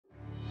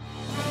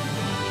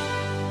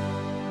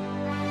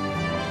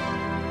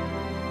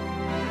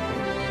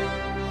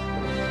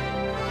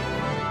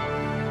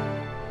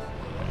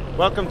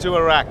Welcome to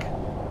Iraq.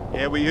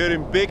 Yeah, we're here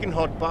in baking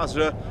hot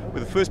Basra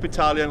with the 1st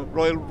Battalion,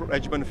 Royal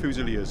Regiment of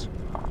Fusiliers.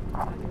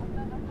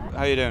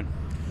 How you doing?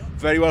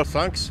 Very well,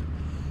 thanks.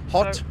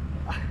 Hot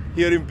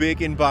here in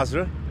baking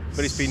Basra,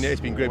 but it's been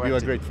great. We've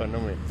had great fun,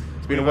 haven't we?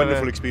 It's been a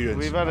wonderful experience.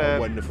 We've had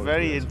a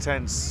very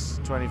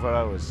intense 24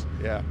 hours.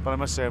 Yeah. But I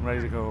must say I'm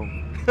ready to go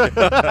home.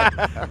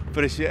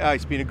 But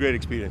it's been a great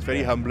experience,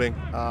 very humbling,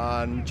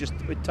 and just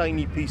a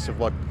tiny piece of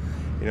what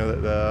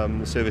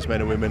the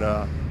servicemen and women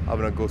are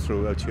having to go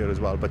through out here as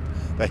well. But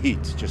the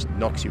heat just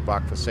knocks you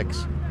back for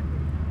 6.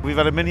 We've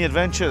had a mini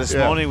adventure this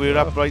morning. We were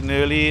up bright and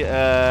early,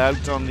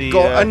 out on the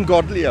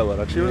ungodly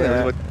hour actually. It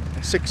was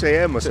about 6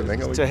 a.m. or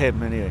something. To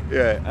him anyway.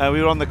 Yeah.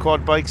 We were on the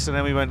quad bikes, and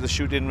then we went to the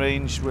shooting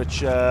range,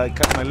 which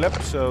cut my lip.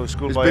 So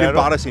school by It's been arrow.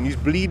 embarrassing. He's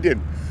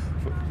bleeding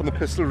from the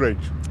pistol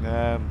range.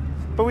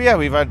 But yeah,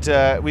 we've had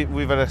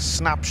a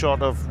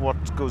snapshot of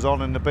what goes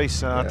on in the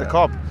base at the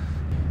Cobb.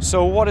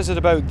 So what is it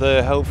about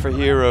the Help for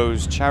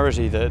Heroes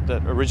charity that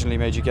originally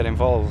made you get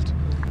involved?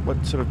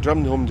 What sort of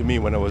drummed home to me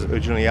when I was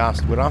originally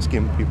asked, we're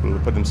asking people to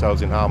put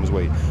themselves in harm's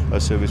way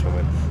as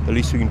servicewomen. The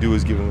least we can do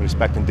is give them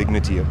respect and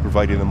dignity, of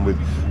providing them with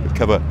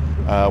cover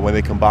when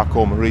they come back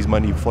home, and raise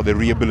money for their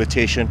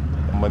rehabilitation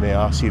and when they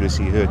are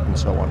seriously hurt and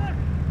so on.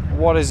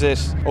 What is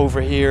it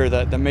over here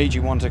that made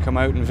you want to come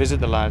out and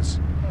visit the lads?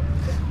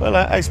 Well,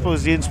 I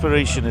suppose the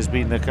inspiration has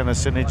been the kind of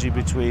synergy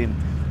between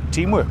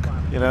teamwork.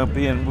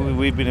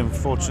 We've been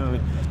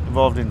fortunately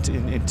involved in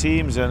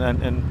teams,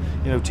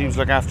 and teams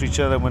look after each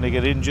other when they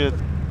get injured.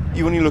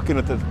 You're only looking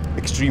at the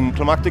extreme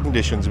climatic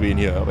conditions being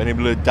here, being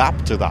able to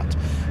adapt to that,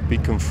 be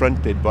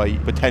confronted by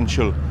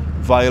potential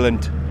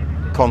violent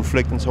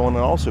conflict and so on,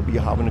 and also be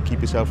having to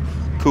keep yourself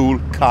cool,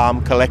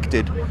 calm,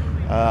 collected,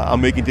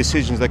 and making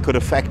decisions that could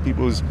affect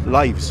people's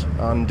lives.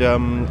 And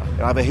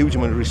I have a huge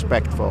amount of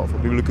respect for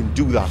people who can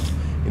do that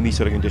in these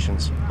sort of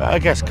conditions. I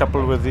guess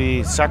coupled with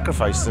the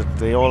sacrifice that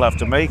they all have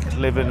to make,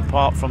 living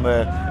apart from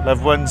their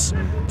loved ones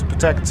to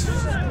protect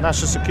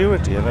national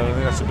security, and I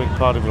think that's a big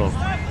part of it all.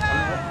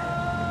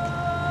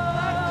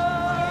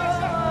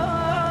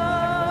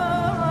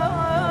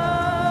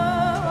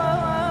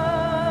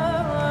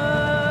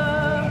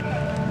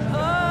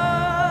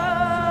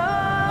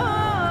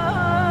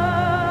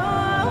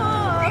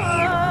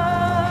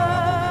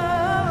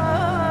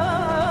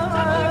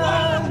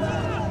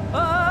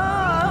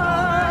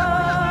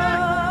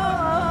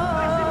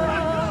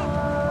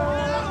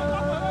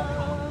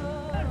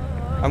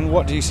 And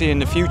what do you see in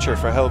the future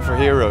for Help for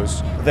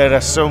Heroes? There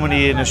are so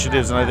many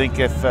initiatives, and I think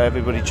if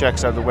everybody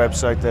checks out the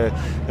website,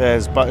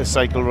 there's a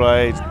cycle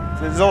ride.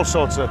 There's all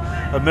sorts of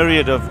a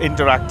myriad of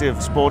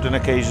interactive sporting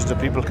occasions that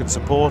people can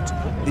support.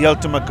 The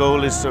ultimate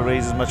goal is to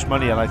raise as much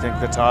money, and I think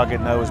the target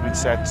now has been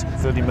set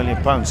 £30 million.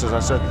 As I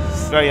said,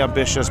 very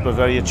ambitious but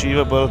very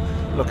achievable,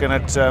 looking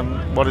at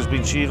what has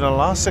been achieved in the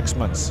last 6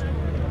 months.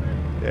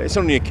 It's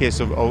not only a case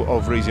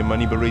of raising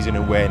money, but raising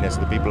awareness,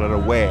 that people are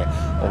aware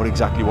of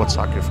exactly what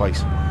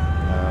sacrifice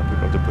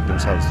people have to put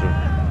themselves through.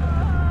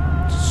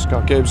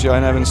 Scott Gibbs,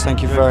 Ian Evans,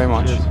 thank you very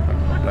much. Cheers.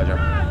 Pleasure.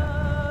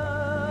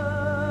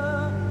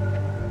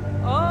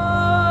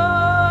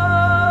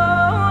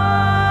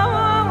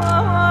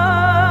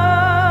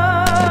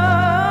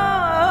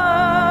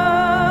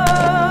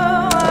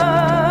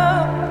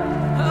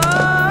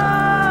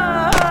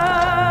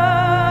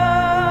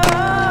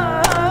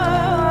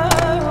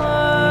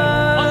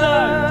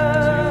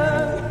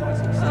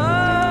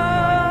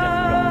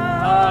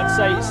 I'd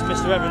say it's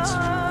Mr. Evans.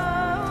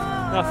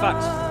 No,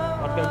 facts.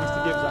 I'd go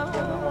Mr. Gibbs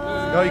actually on that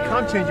one. No, you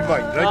can't change your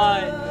mind,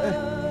 right?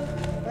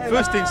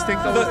 First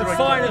instinct, that was the right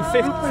fine at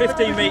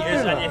 15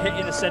 metres and you're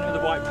hitting the centre of the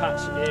white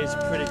patch is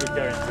pretty good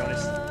going, to be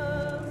honest.